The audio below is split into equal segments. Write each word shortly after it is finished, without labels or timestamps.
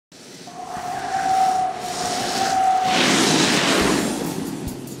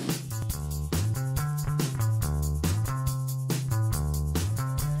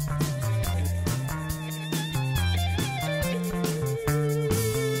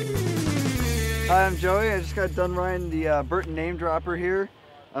Hi, I'm Joey. I just got done riding the Burton Name Dropper here.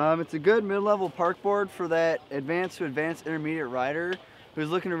 It's a good mid-level park board for that advanced to advanced intermediate rider who's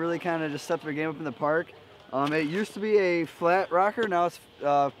looking to really kind of just step their game up in the park. It used to be a flat rocker, now it's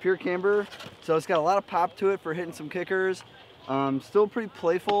pure camber, so it's got a lot of pop to it for hitting some kickers. Still pretty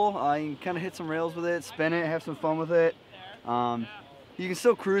playful. You can kind of hit some rails with it, spin it, have some fun with it. You can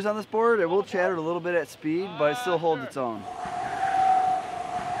still cruise on this board. It will chatter a little bit at speed, but it still holds its own.